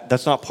at that.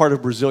 That's not part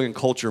of Brazilian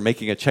culture.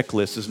 Making a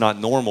checklist is not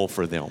normal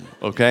for them,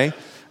 okay?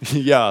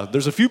 Yeah,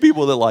 there's a few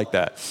people that like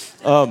that.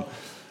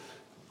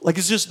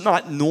 It's just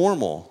not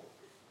normal.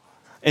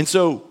 And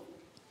so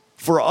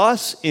for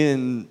us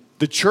in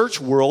the church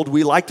world,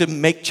 we like to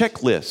make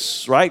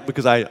checklists, right?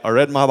 Because I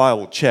read my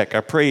Bible, check. I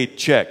prayed,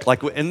 check.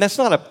 And that's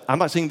I'm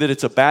not saying that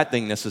it's a bad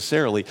thing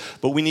necessarily,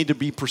 but we need to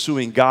be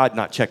pursuing God,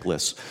 not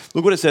checklists.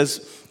 Look what it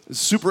says. It's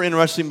super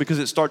interesting because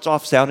it starts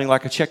off sounding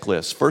like a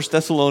checklist. 1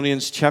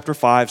 Thessalonians chapter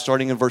 5,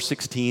 starting in verse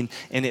 16,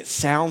 and it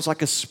sounds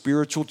like a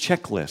spiritual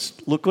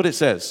checklist. Look what it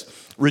says.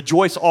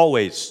 Rejoice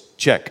always,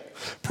 check.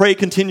 Pray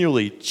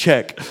continually,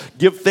 check.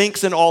 Give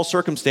thanks in all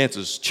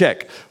circumstances,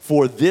 check.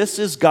 For this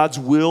is God's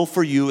will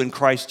for you in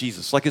Christ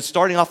Jesus. Like it's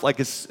starting off like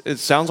it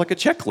sounds like a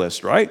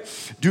checklist, right?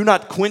 Do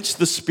not quench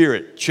the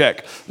spirit,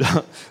 check.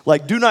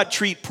 Like do not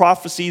treat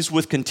prophecies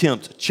with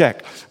contempt,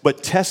 check.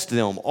 But test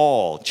them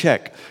all,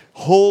 check.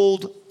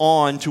 Hold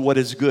on to what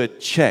is good,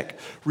 check.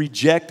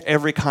 Reject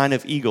every kind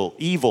of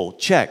evil,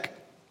 check.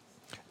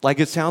 Like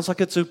it sounds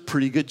like it's a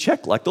pretty good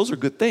check. Like those are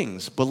good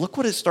things. But look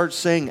what it starts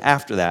saying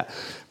after that.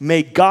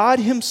 May God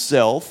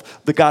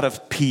himself, the God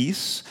of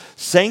peace,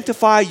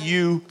 sanctify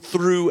you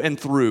through and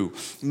through.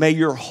 May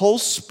your whole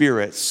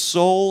spirit,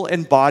 soul,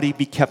 and body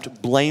be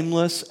kept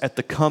blameless at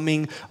the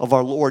coming of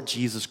our Lord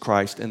Jesus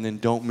Christ. And then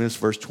don't miss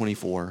verse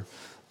 24.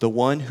 The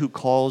one who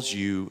calls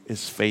you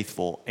is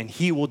faithful, and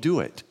he will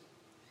do it.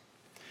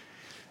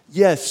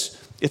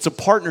 Yes, it's a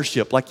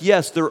partnership. Like,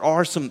 yes,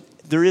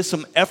 there is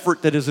some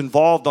effort that is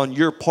involved on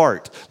your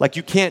part. Like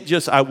you can't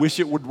just, I wish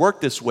it would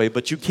work this way,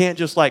 but you can't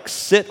just like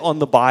sit on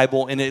the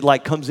Bible and it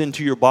like comes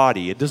into your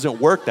body. It doesn't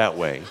work that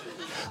way.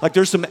 Like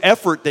there's some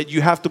effort that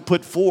you have to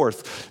put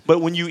forth. But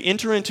when you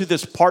enter into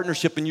this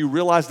partnership and you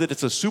realize that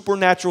it's a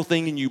supernatural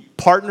thing and you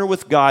partner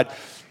with God,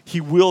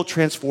 he will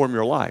transform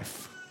your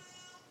life.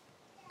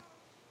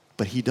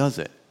 But he does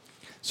it.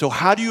 So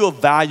how do you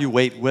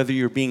evaluate whether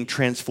you're being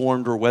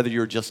transformed or whether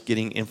you're just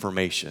getting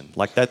information?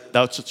 Like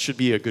that should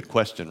be a good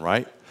question,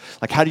 right?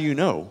 Like how do you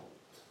know?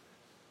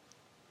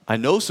 I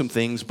know some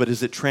things, but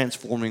is it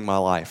transforming my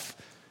life?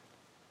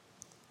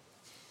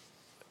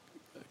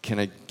 Can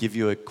I give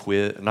you a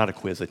quiz, not a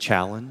quiz, a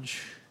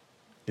challenge?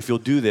 If you'll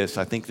do this,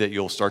 I think that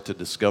you'll start to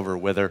discover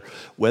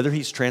whether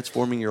he's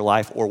transforming your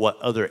life or what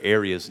other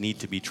areas need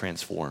to be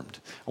transformed.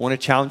 I want to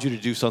challenge you to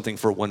do something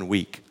for 1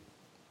 week.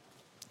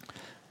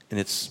 And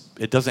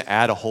it doesn't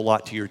add a whole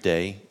lot to your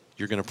day.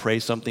 You're going to pray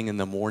something in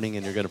the morning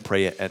and you're going to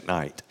pray it at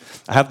night.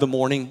 I have the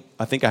morning,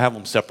 I think I have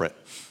them separate.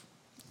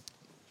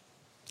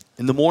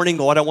 In the morning,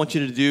 what I want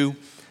you to do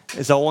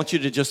is I want you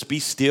to just be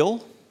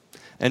still.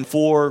 And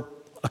for,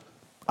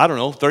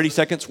 30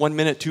 seconds, 1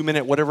 minute, 2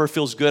 minutes, whatever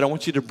feels good, I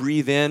want you to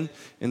breathe in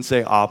and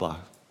say Abba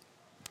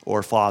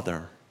or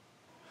Father.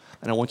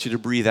 And I want you to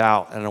breathe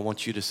out and I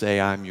want you to say,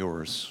 I'm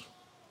yours.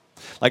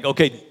 Like,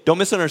 okay, don't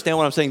misunderstand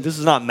what I'm saying. This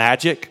is not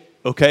magic.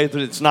 Okay,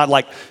 it's not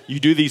like you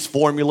do these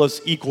formulas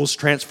equals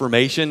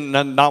transformation.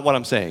 Not what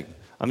I'm saying.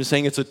 I'm just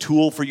saying it's a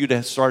tool for you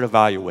to start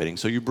evaluating.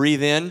 So you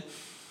breathe in,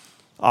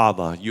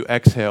 Abba. You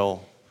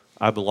exhale,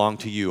 I belong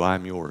to you,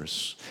 I'm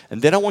yours. And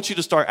then I want you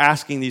to start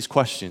asking these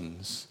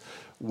questions.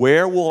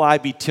 Where will I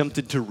be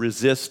tempted to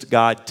resist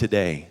God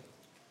today?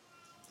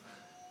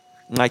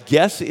 My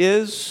guess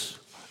is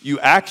you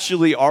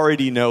actually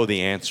already know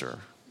the answer.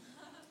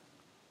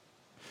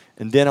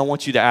 And then I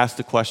want you to ask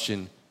the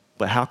question,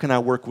 but how can I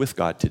work with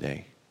God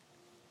today?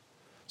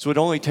 So it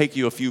only take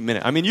you a few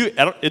minutes. I mean,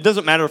 it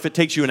doesn't matter if it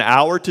takes you an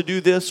hour to do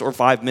this or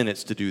 5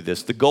 minutes to do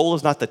this. The goal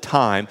is not the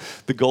time.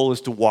 The goal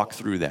is to walk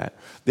through that.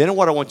 Then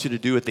what I want you to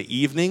do at the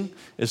evening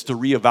is to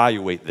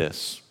reevaluate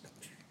this.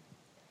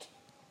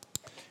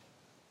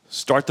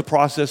 Start the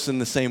process in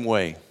the same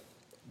way.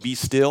 Be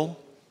still.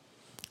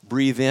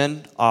 Breathe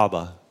in,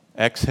 Abba.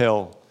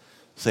 Exhale,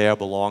 say, I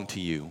belong to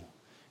you.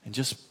 And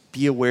just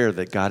be aware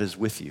that God is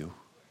with you.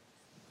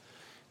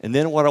 And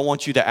then what I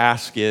want you to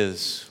ask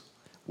is,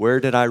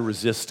 where did I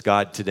resist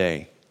God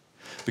today?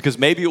 Because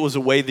maybe it was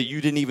a way that you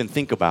didn't even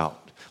think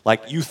about.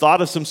 Like you thought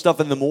of some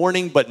stuff in the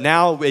morning, but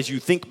now as you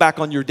think back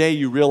on your day,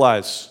 you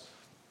realize,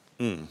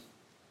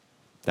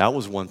 that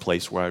was one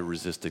place where I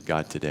resisted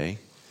God today.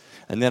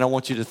 And then I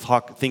want you to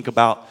think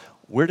about,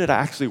 where did I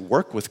actually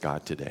work with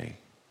God today?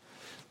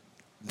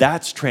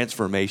 That's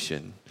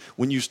transformation.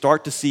 When you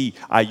start to see,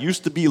 I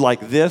used to be like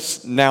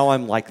this, now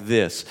I'm like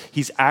this.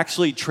 He's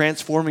actually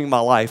transforming my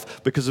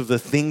life because of the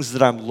things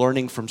that I'm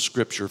learning from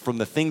Scripture, from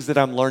the things that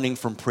I'm learning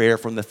from prayer,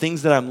 from the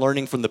things that I'm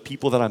learning from the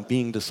people that I'm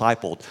being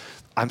discipled.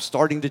 I'm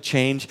starting to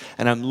change,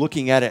 and I'm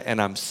looking at it,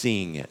 and I'm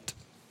seeing it.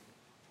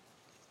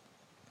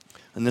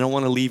 And then I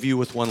want to leave you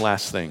with one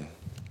last thing.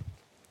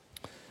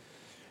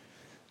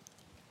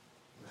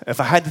 If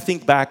I had to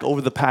think back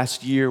over the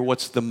past year,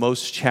 what's the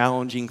most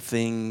challenging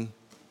thing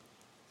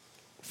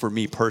for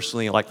me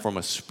personally, like from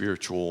a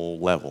spiritual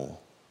level?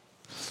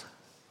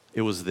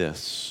 It was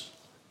this.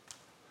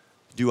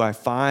 Do I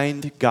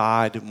find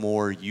God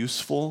more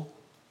useful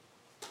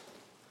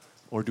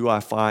or do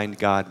I find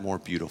God more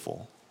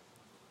beautiful?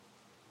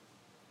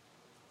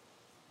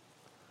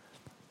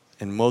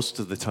 And most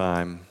of the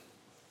time,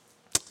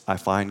 I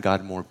find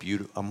God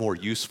more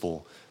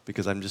useful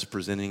because I'm just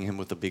presenting him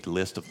with a big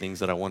list of things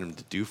that I want him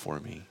to do for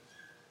me.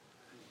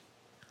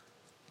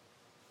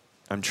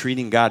 I'm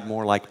treating God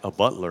more like a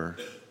butler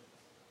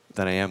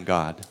than I am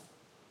God.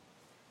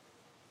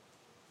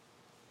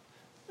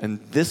 And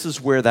this is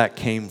where that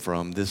came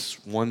from,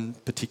 this one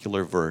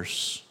particular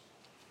verse.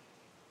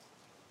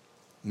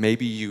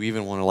 Maybe you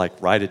even want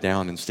to write it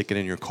down and stick it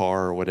in your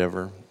car or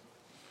whatever.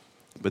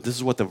 But this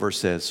is what the verse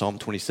says, Psalm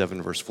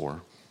 27, verse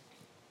 4.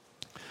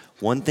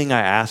 One thing I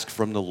ask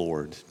from the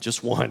Lord,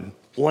 just one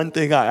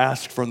thing I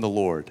ask from the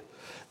Lord,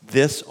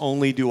 this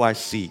only do I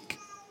seek,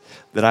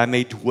 that I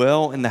may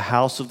dwell in the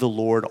house of the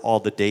Lord all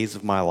the days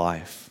of my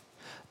life,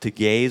 to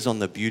gaze on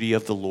the beauty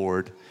of the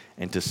Lord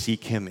and to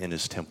seek him in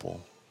his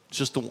temple. It's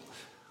just the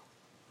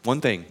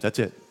one thing. That's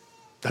it.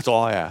 That's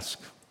all I ask.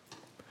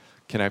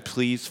 Can I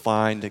please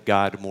find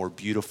God more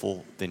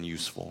beautiful than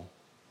useful?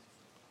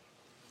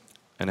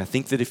 And I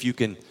think that if you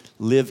can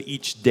live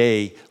each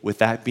day with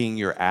that being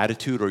your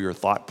attitude or your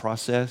thought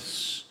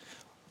process,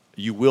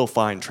 you will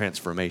find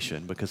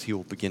transformation because he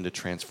will begin to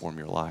transform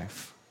your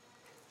life.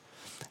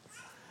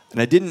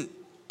 And I didn't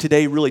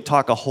today really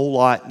talk a whole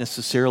lot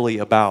necessarily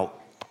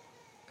about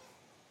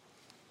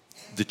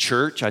the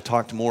church. I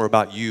talked more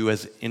about you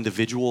as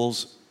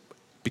individuals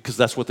because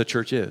that's what the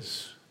church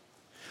is.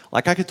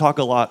 Like I could talk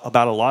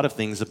about a lot of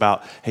things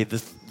about, hey,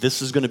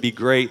 this is going to be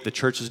great, the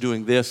church is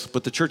doing this,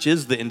 but the church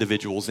is the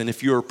individuals. And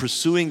if you're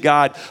pursuing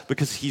God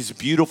because he's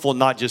beautiful,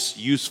 not just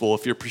useful,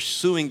 if you're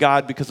pursuing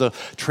God because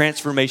of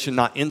transformation,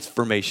 not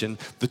information,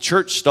 the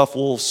church stuff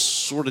will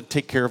sort of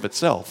take care of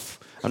itself.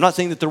 I'm not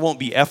saying that there won't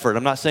be effort.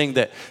 I'm not saying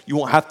that you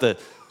won't have to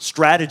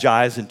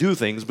strategize and do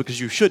things because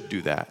you should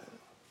do that.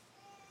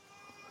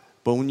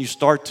 But when you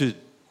start to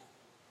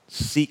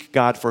seek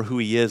God for who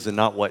he is and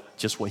not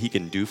just what he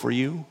can do for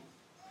you,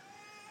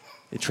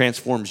 it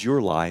transforms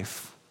your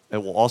life. It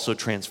will also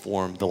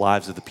transform the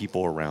lives of the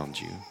people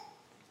around you.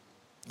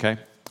 Okay?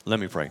 Let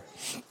me pray.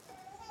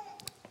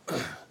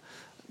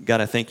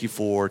 God, I thank you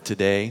for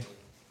today,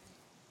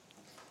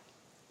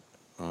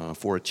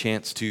 for a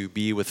chance to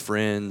be with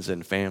friends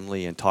and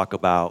family and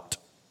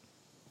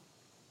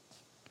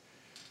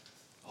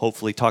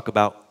hopefully talk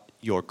about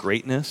your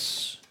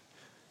greatness,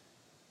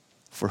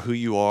 for who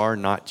you are,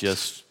 not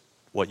just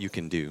what you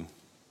can do.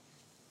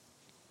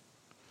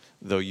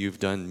 Though you've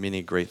done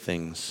many great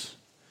things.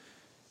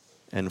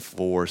 And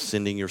for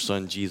sending your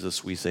son,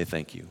 Jesus, we say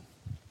thank you.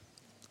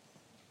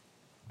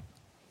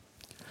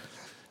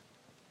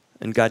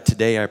 And God,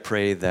 today I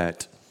pray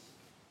that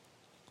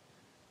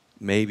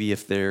maybe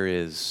if there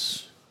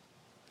is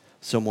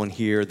someone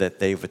here that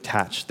they've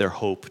attached their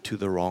hope to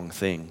the wrong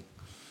thing,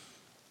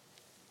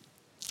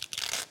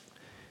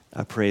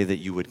 I pray that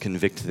you would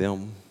convict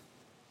them.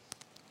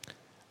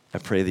 I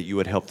pray that you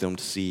would help them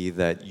to see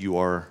that you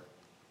are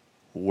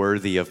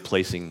worthy of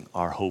placing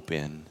our hope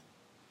in.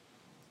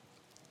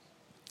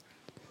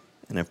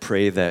 And I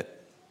pray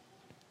that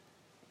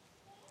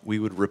we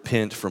would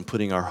repent from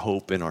putting our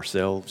hope in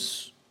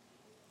ourselves,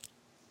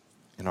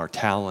 in our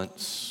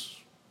talents,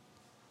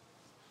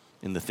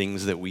 in the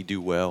things that we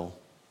do well.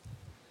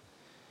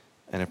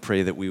 And I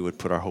pray that we would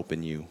put our hope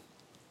in you.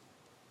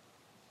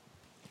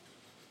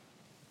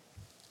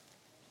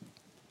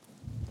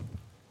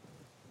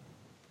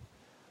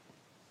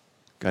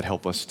 God,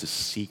 help us to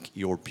seek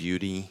your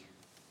beauty,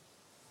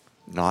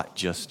 not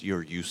just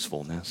your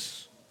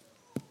usefulness,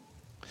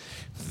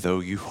 though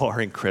you are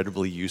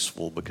incredibly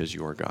useful because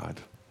you are God.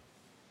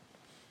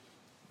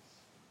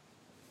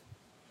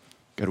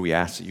 God, we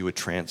ask that you would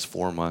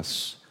transform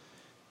us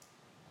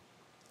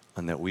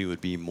and that we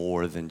would be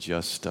more than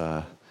just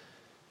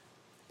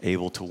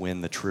able to win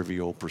the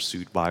Trivial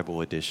Pursuit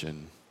Bible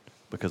edition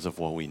because of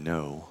what we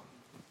know,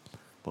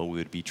 but we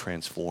would be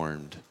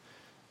transformed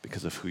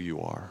because of who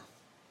you are.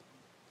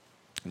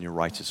 In your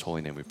righteous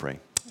holy name we pray.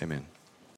 Amen.